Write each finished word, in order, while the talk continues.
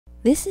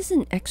This is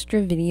an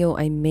extra video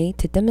I made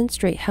to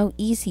demonstrate how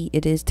easy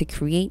it is to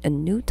create a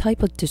new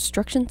type of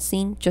destruction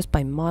scene just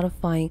by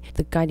modifying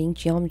the guiding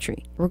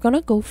geometry. We're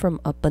gonna go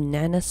from a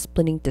banana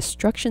splitting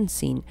destruction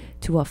scene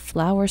to a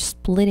flower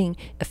splitting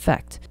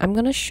effect. I'm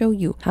gonna show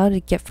you how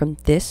to get from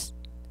this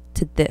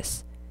to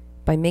this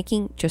by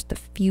making just a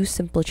few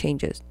simple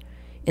changes.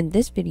 In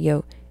this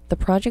video, the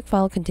project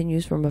file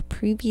continues from a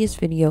previous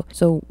video,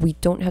 so we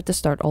don't have to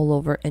start all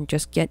over and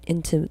just get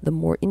into the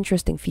more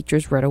interesting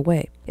features right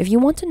away. If you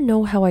want to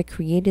know how I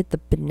created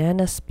the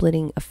banana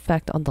splitting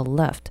effect on the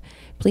left,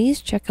 please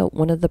check out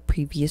one of the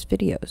previous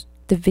videos.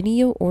 The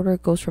video order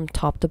goes from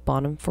top to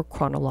bottom for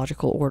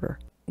chronological order.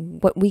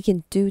 What we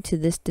can do to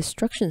this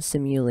destruction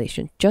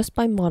simulation just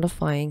by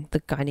modifying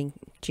the guiding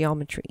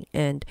geometry,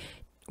 and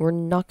we're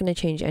not going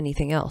to change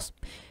anything else.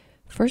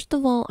 First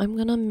of all, I'm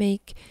going to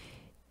make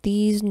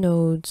these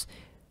nodes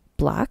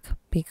black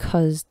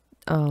because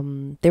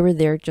they were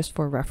there just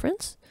for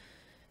reference,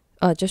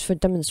 just for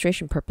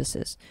demonstration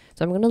purposes.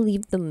 So I'm going to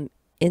leave them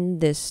in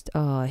this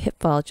HIP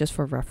file just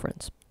for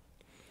reference.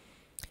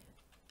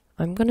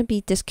 I'm going to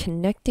be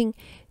disconnecting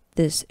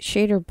this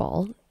shader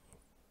ball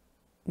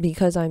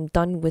because I'm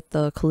done with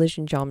the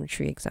collision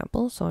geometry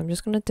example. So I'm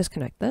just going to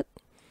disconnect that.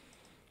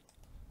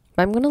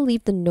 But I'm going to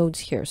leave the nodes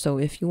here. So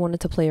if you wanted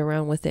to play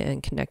around with it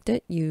and connect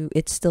it,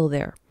 it's still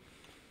there.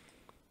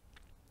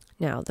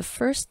 Now, the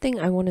first thing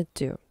I want to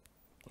do,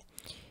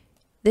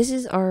 this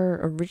is our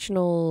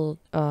original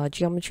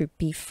geometry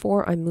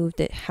before I moved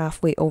it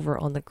halfway over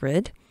on the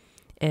grid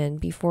and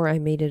before I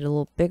made it a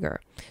little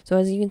bigger. So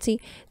as you can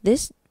see,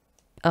 this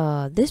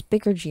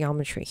bigger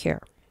geometry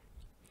here,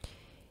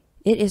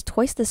 it is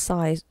twice the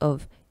size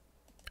of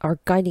our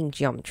guiding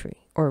geometry,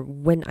 or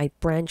when I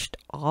branched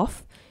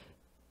off,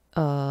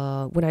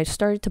 when I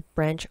started to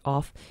branch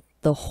off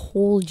the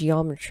whole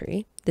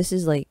geometry. This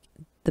is like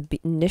the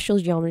initial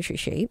geometry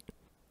shape,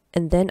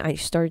 and then I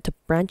started to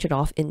branch it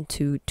off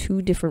into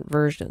two different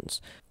versions.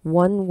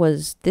 One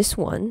was this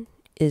one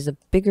is a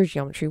bigger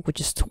geometry, which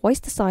is twice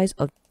the size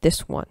of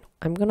this one.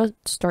 I'm gonna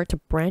start to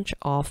branch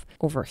off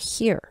over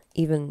here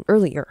even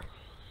earlier.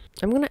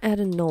 I'm gonna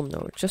add a null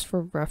node just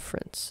for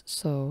reference.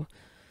 So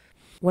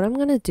what I'm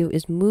gonna do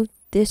is move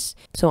this.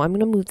 So I'm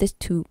gonna move this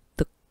to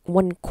the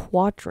 1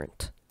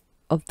 quadrant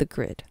of the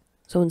grid.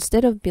 So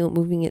instead of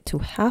moving it to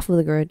half of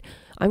the grid,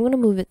 I'm going to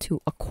move it to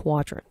a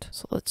quadrant.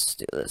 So let's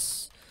do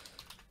this.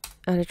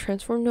 Add a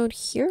transform node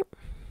here.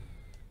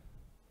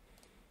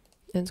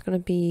 And it's going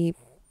to be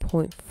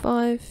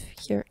 0.5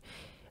 here.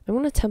 I'm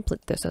going to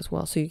template this as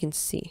well so you can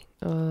see.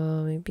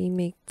 Maybe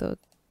make the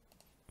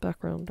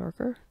background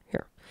darker.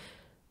 Here.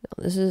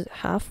 Now this is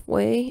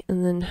halfway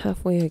and then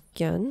halfway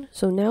again.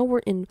 So now we're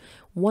in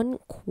 1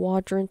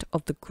 quadrant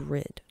of the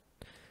grid.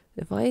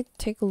 If I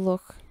take a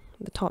look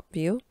at the top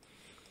view,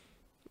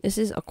 this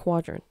is a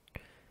quadrant.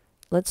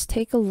 Let's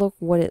take a look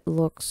what it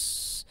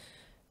looks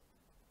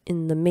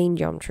in the main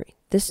geometry.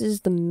 This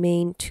is the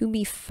main to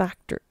be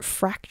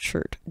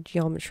fractured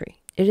geometry.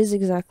 It is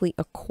exactly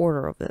a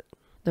quarter of it.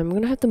 Now I'm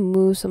going to have to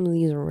move some of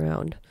these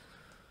around.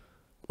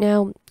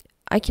 Now,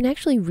 I can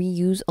actually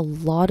reuse a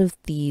lot of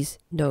these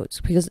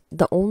nodes because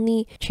the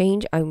only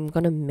change I'm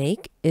going to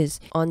make is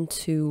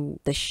onto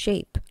the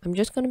shape. I'm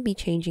just going to be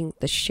changing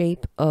the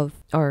shape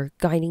of our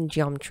guiding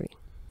geometry.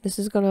 This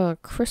is going to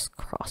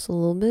crisscross a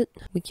little bit.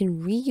 We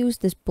can reuse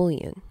this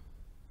boolean.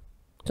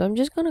 So I'm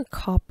just going to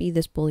copy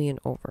this boolean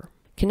over.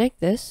 Connect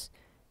this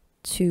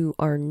to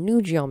our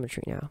new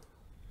geometry now.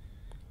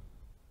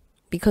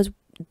 Because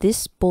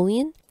this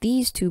boolean,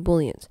 these two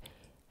booleans,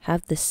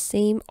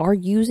 are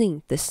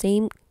using the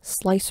same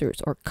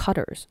slicers or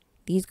cutters.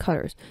 These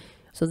cutters.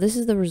 So this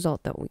is the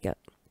result that we get.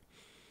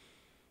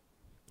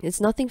 It's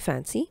nothing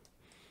fancy.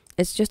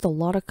 It's just a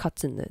lot of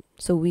cuts in it,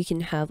 so we can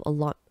have a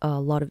lot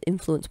of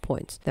influence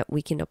points that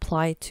we can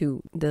apply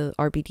to the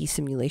RBD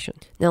simulation.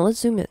 Now let's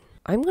zoom in.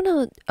 I'm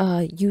gonna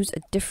use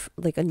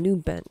a new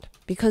bend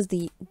because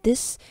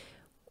this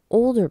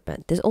older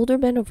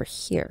bend over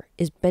here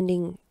is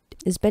bending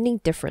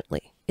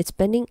differently.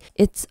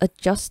 It's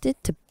adjusted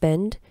to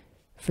bend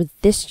for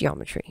this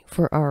geometry,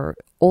 for our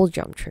old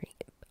geometry.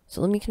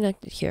 So let me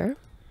connect it here.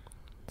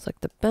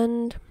 Select the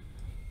bend.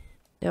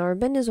 Now our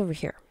bend is over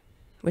here,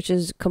 which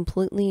is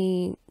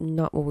completely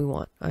not what we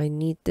want. I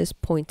need this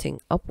pointing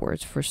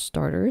upwards for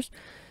starters.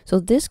 So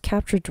this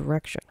capture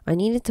direction, I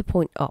need it to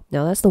point up.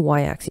 Now that's the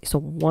y-axis. So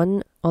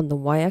 1 on the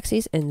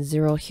y-axis and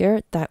 0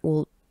 here. That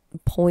will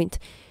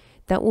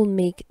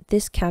make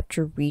this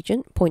capture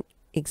region point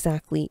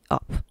exactly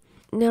up.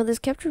 Now this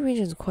capture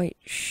region is quite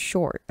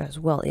short as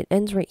well. It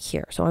ends right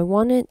here. So I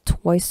want it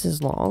twice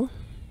as long.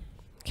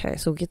 Okay,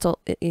 so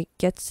it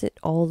gets it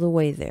all the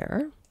way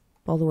there,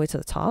 all the way to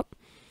the top.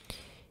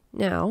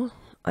 Now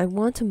I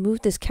want to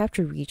move this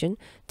capture region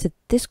to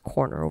this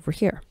corner over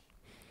here.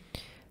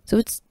 So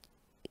it's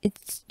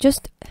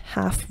just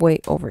halfway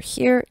over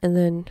here, and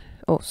then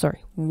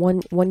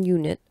one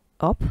unit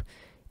up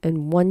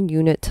and 1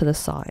 unit to the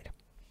side,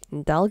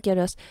 and that'll get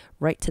us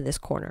right to this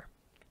corner.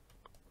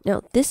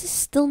 Now this is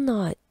still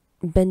not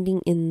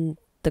bending in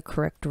the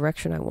correct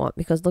direction I want,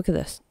 because look at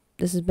this.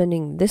 This is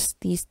bending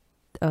these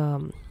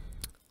on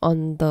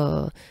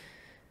the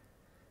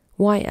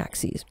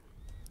y-axis,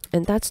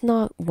 and that's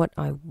not what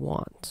I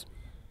want.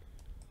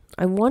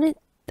 I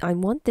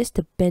want this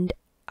to bend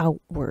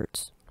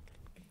outwards.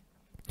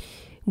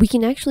 We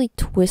can actually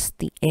twist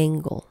the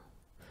angle.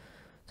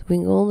 So we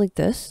can go like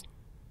this,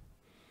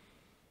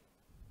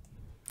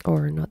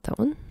 or not that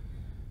one.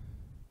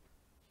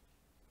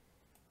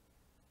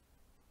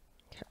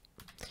 Okay.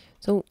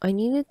 So I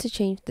needed to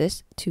change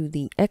this to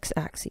the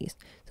x-axis.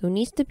 So it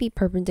needs to be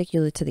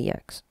perpendicular to the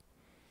x.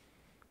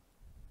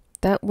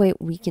 That way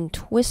we can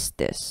twist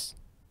this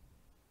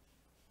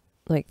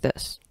like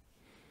this.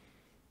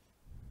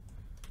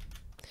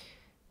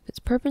 If it's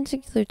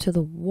perpendicular to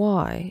the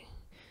y,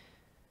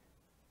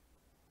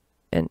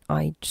 and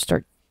I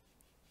start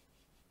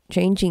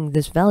changing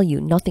this value,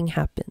 nothing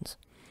happens.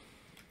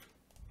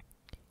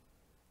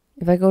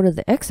 If I go to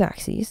the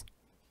x-axis,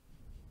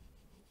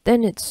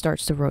 then it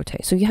starts to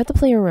rotate. So you have to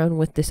play around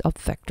with this up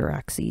vector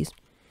axis.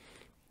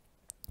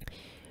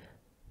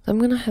 So I'm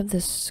going to have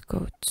this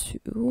go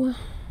to,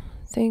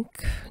 I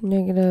think,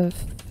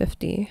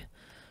 -50,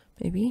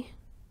 maybe.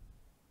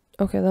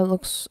 Okay, that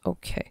looks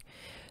okay.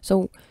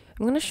 So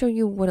I'm going to show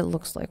you what it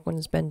looks like when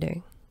it's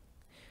bending.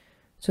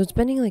 So it's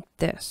bending like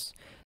this.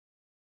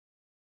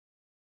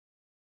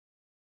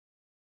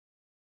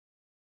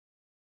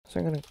 So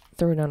I'm going to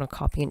throw down a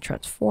copy and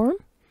transform.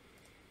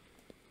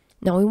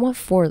 Now we want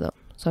 4 of them.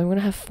 So I'm going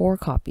to have 4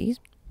 copies.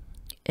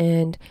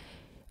 And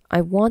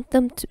I want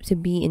them to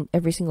be in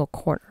every single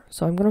corner.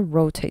 So I'm going to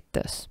rotate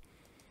this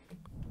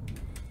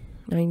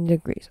 90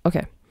 degrees.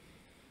 Okay.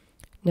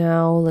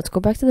 Now let's go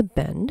back to the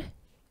bend.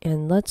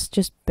 And let's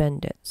just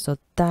bend it. So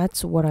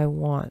that's what I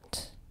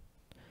want.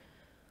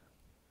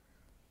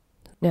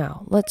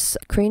 Now let's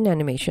create an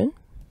animation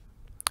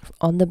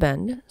on the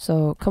bend.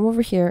 So come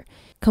over here,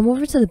 come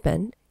over to the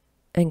bend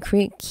and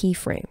create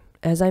keyframe.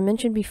 As I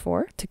mentioned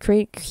before, to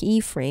create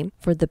keyframe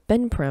for the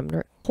bend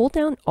parameter, hold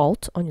down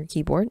Alt on your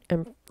keyboard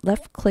and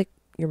left click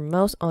your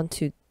mouse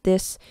onto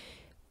this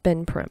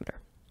bend parameter.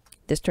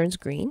 This turns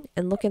green,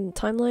 and look in the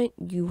timeline,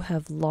 you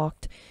have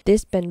locked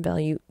this bend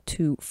value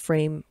to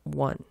frame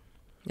 1.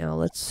 Now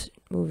let's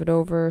move it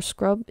over,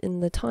 scrub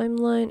in the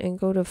timeline and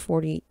go to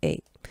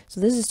 48.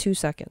 So this is 2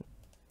 seconds.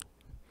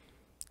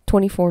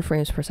 24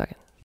 frames per second.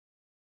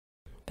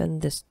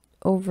 Bend this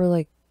over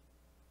like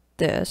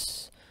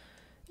this,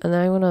 and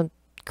then I'm going to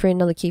create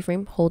another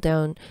keyframe. Hold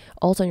down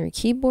Alt on your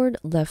keyboard,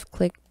 left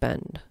click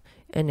bend,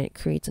 and it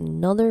creates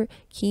another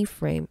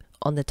keyframe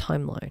on the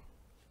timeline.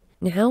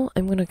 Now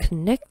I'm going to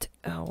connect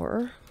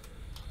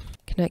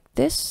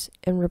this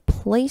and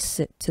replace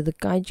it to the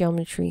guide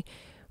geometry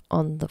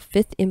on the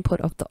 5th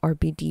input of the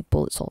RBD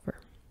bullet solver.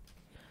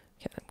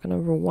 Okay, I'm going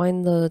to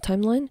rewind the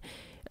timeline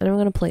and I'm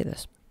going to play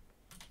this.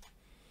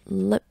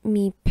 Let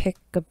me pick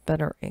a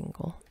better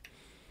angle.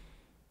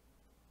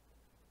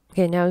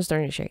 Okay, now it's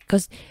starting to shake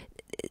because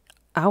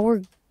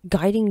our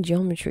guiding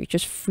geometry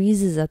just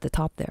freezes at the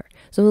top there.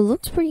 So it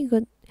looks pretty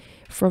good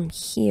from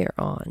here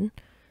on,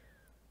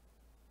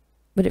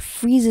 but it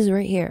freezes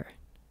right here.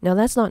 Now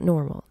that's not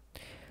normal.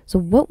 So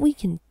what we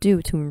can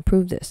do to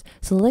improve this,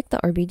 select the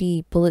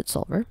RBD bullet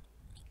solver,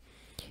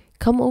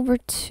 come over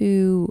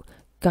to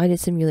guided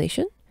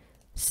simulation,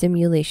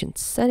 simulation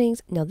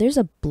settings. Now there's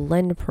a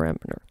blend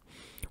parameter.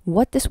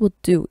 What this will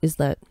do is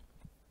that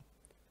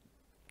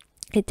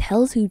it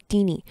tells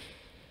Houdini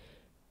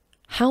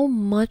how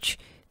much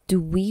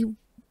do we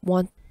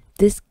want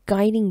this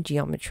guiding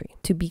geometry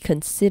to be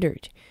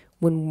considered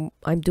when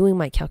I'm doing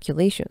my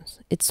calculations.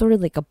 It's sort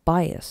of like a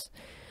bias.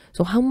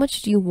 So how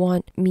much do you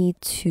want me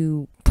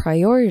to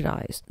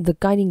prioritize the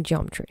guiding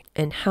geometry,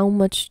 and how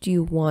much do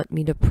you want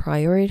me to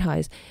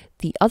prioritize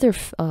the other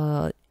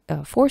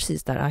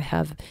forces that I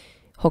have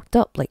hooked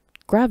up, like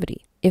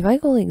gravity? If I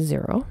go like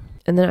 0,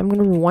 and then I'm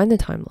going to rewind the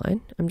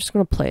timeline, I'm just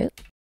going to play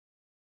it.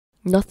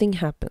 Nothing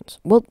happens.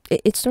 Well,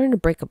 it's starting to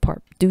break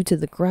apart due to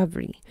the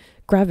gravity,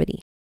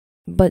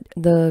 but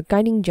the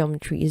guiding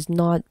geometry is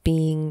not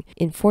being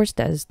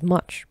enforced as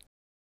much.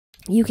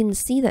 You can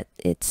see that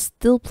it's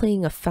still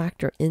playing a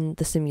factor in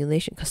the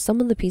simulation because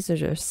some of the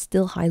pieces are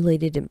still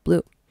highlighted in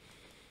blue,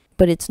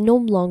 but it's no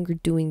longer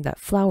doing that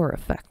flower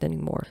effect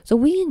anymore. So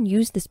we can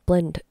use this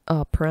blend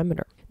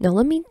parameter. Now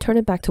let me turn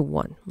it back to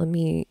 1. Let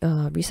me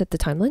reset the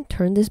timeline,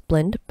 turn this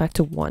blend back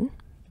to 1.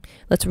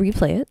 Let's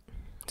replay it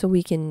so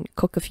we can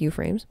cook a few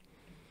frames.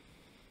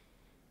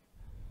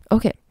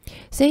 Okay,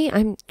 say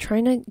I'm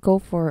trying to go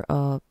for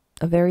a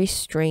very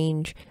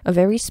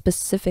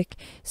specific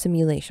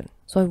simulation.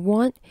 So I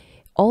want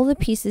all the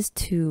pieces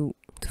to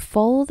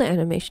follow the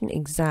animation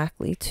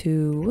exactly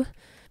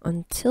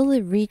until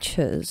it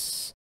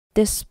reaches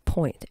this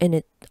point,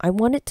 and I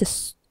want it to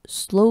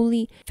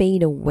slowly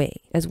fade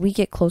away as we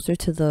get closer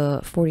to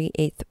the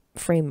 48th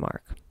frame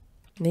mark.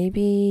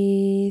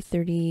 Maybe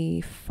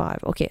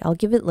 35. Okay, I'll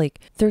give it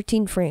like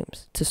 13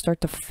 frames to start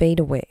to fade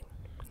away.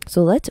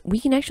 So we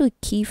can actually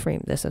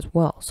keyframe this as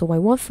well. So I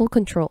want full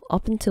control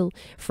up until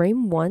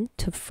frame 1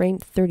 to frame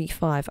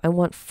 35. I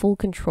want full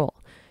control.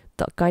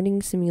 The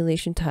guiding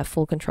simulation to have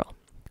full control.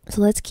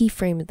 So let's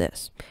keyframe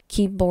this.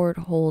 Keyboard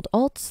hold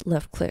Alt,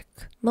 left click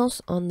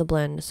mouse on the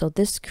blend. So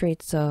this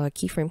creates a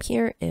keyframe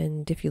here,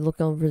 and if you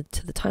look over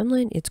to the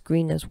timeline, it's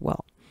green as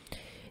well.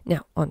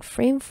 Now on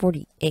frame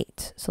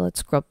 48, so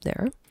let's scrub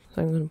there.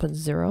 So I'm going to put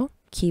 0.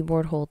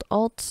 Keyboard hold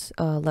Alt,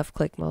 left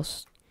click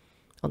mouse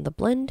on the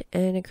blend,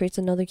 and it creates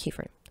another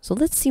keyframe. So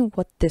let's see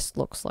what this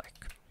looks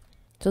like.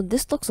 So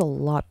this looks a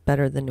lot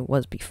better than it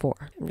was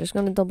before. I'm just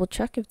going to double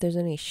check if there's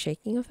any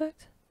shaking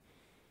effect.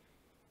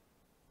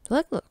 So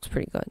that looks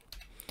pretty good.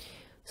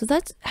 So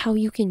that's how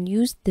you can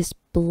use this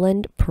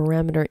blend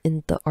parameter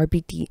in the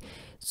RBD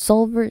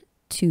solver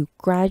to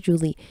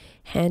gradually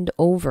hand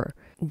over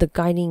the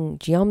guiding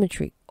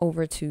geometry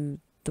over to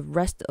the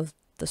rest of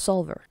the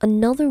solver.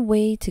 Another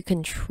way to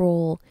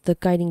control the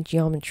guiding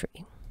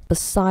geometry,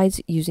 besides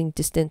using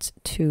distance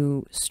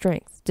to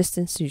strength.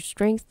 Distance to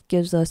strength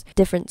gives us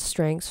different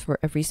strengths for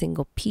every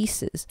single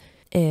pieces,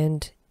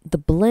 and the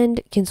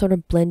blend can sort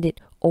of blend it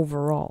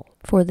overall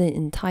for the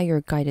entire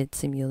guided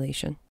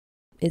simulation.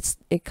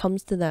 It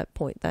comes to that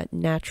point, that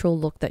natural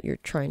look that you're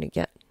trying to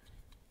get.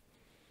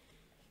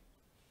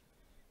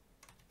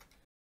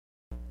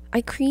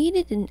 I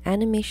created an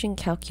animation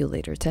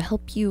calculator to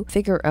help you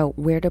figure out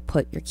where to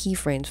put your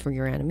keyframes for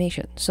your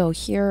animation. So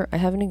here I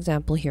have an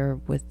example here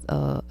with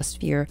a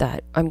sphere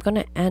that I'm going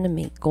to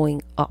animate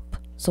going up.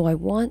 So I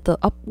want the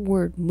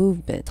upward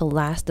movement to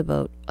last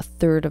about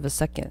 1/3 of a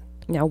second.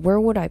 Now where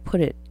would I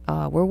put it?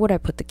 Where would I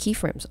put the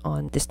keyframes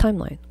on this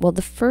timeline? Well,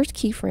 the first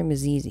keyframe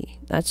is easy.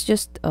 That's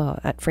just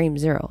at frame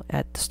 0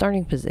 at the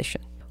starting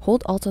position.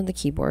 Hold Alt on the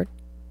keyboard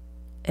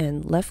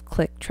and left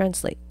click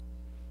translate.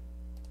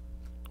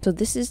 So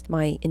this is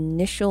my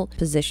initial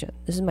position.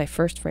 This is my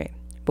first frame.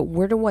 But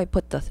where do I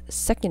put the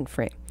second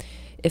frame?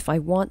 If I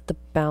want the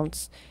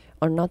bounce,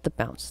 or not the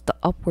bounce, the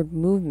upward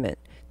movement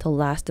to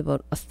last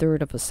about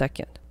 1/3 of a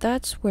second.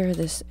 That's where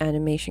this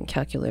animation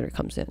calculator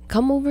comes in.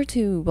 Come over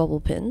to bubble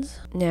pins.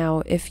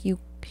 Now, if you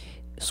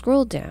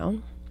scroll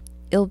down,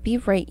 it'll be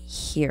right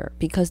here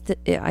because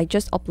I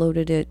just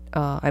uploaded it.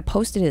 I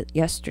posted it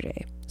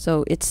yesterday.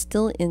 So it's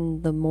still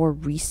in the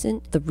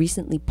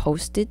recently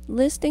posted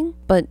listing,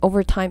 but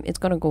over time it's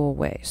gonna go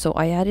away. So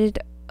I added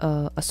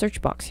a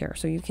search box here,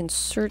 so you can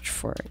search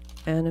for it,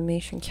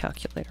 animation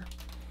calculator.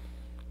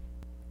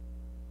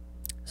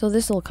 So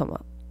this will come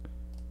up,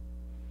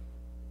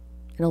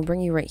 and it'll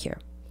bring you right here.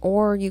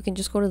 Or you can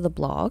just go to the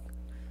blog,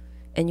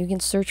 and you can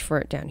search for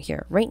it down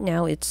here. Right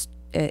now it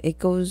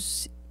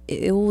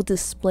will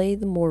display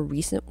the more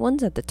recent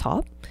ones at the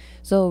top.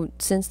 So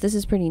since this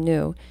is pretty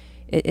new,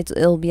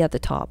 it'll be at the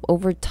top.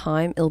 Over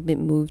time, it'll be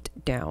moved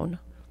down.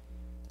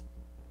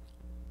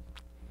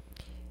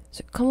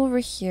 So come over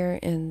here,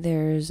 and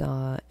there's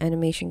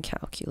animation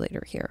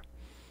calculator here.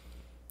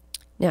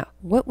 Now,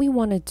 what we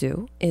want to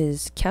do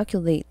is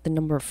calculate the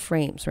number of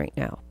frames right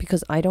now,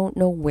 because I don't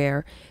know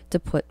where to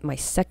put my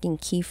second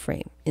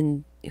keyframe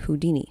in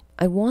Houdini.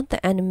 I want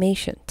the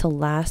animation to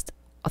last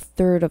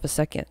 1/3 of a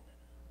second.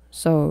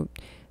 So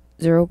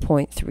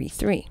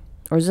 0.33.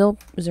 Or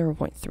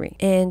 0.3.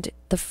 And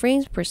the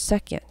frames per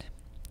second,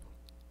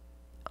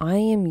 I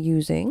am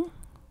using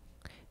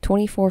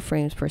 24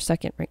 frames per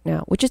second right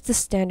now, which is the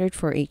standard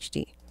for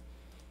HD.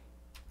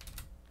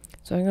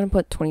 So I'm going to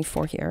put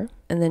 24 here,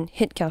 and then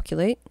hit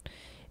calculate,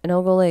 and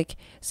I'll go like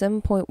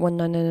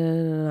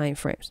 7.1999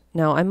 frames.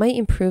 Now I might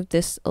improve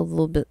this a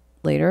little bit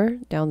later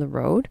down the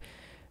road.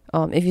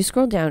 If you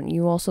scroll down,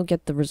 you also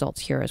get the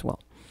results here as well.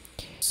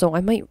 So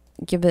I might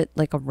give it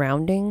like a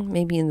rounding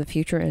maybe in the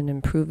future and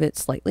improve it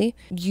slightly.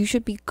 You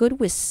should be good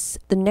with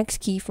the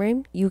next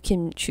keyframe. You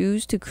can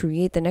choose to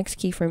create the next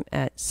keyframe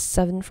at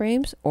 7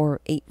 frames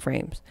or 8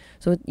 frames.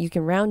 So you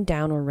can round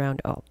down or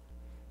round up.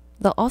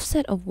 The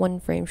offset of 1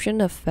 frame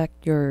shouldn't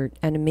affect your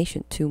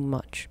animation too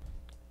much.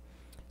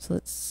 So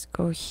let's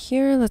go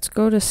here, let's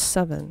go to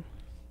 7.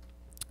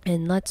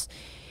 And let's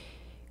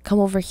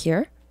come over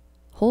here,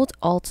 hold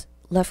Alt,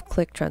 left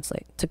click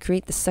translate to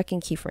create the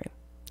second keyframe.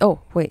 Oh,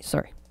 wait,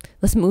 sorry.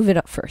 Let's move it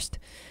up first.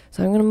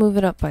 So I'm going to move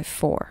it up by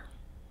 4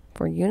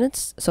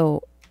 units.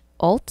 So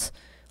Alt,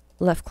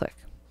 left click.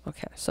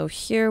 Okay, so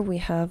here we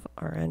have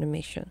our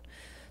animation.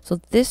 So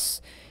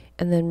this,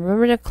 and then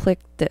remember to click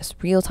this,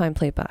 real-time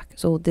playback.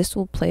 So this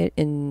will play it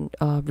in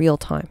real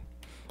time.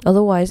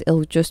 Otherwise,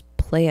 it'll just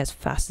play as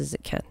fast as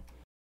it can.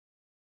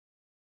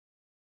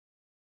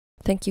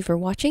 Thank you for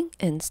watching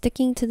and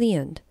sticking to the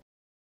end.